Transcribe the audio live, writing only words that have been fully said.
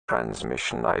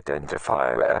Transmission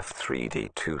identifier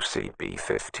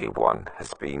F3D2CB51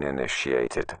 has been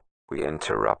initiated. We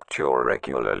interrupt your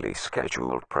regularly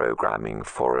scheduled programming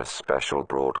for a special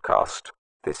broadcast.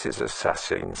 This is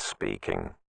Assassin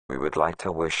speaking. We would like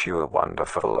to wish you a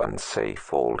wonderful and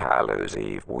safe All Hallows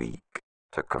Eve week.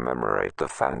 To commemorate the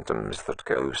phantoms that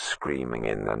go screaming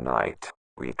in the night,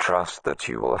 we trust that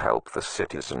you will help the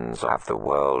citizens of the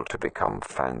world to become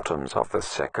phantoms of the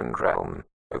second realm.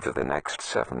 Over the next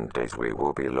 7 days we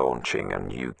will be launching a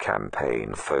new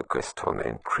campaign focused on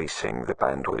increasing the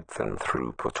bandwidth and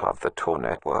throughput of the Tor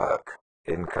network.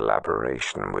 In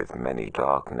collaboration with many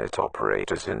darknet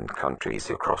operators in countries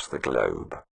across the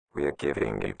globe, we are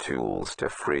giving you tools to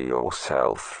free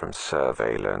yourself from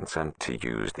surveillance and to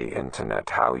use the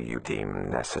internet how you deem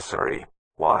necessary.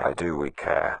 Why do we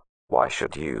care? Why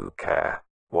should you care?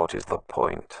 What is the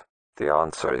point? The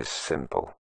answer is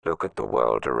simple. Look at the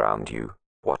world around you.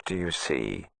 What do you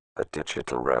see? A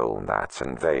digital realm that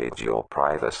invades your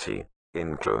privacy,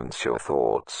 influence your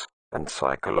thoughts, and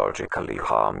psychologically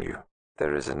harm you.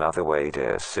 There is another way,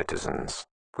 dear citizens.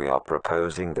 We are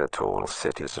proposing that all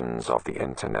citizens of the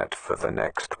internet for the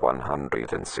next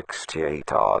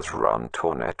 168 hours run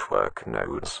Tor network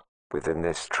nodes. Within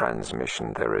this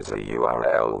transmission there is a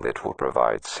URL that will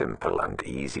provide simple and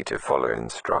easy to follow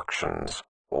instructions.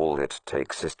 All it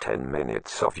takes is 10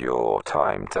 minutes of your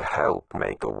time to help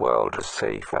make the world a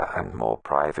safer and more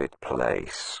private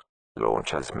place.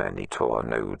 Launch as many Tor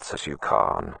nodes as you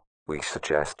can. We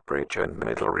suggest bridge and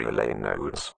middle relay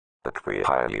nodes, but we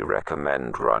highly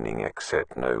recommend running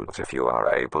exit nodes if you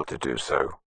are able to do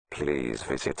so. Please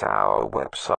visit our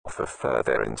website for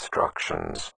further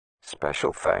instructions.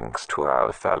 Special thanks to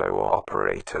our fellow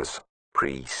operators,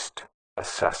 Priest,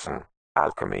 Assassin,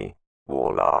 Alchemy,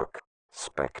 Warlock,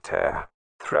 Spectre,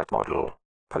 Threat Model.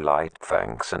 Polite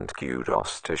thanks and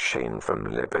kudos to Shane from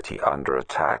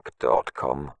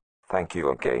libertyunderattack.com. Thank you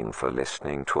again for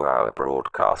listening to our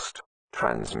broadcast.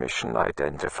 Transmission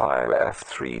identifier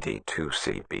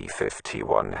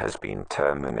F3D2CB51 has been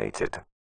terminated.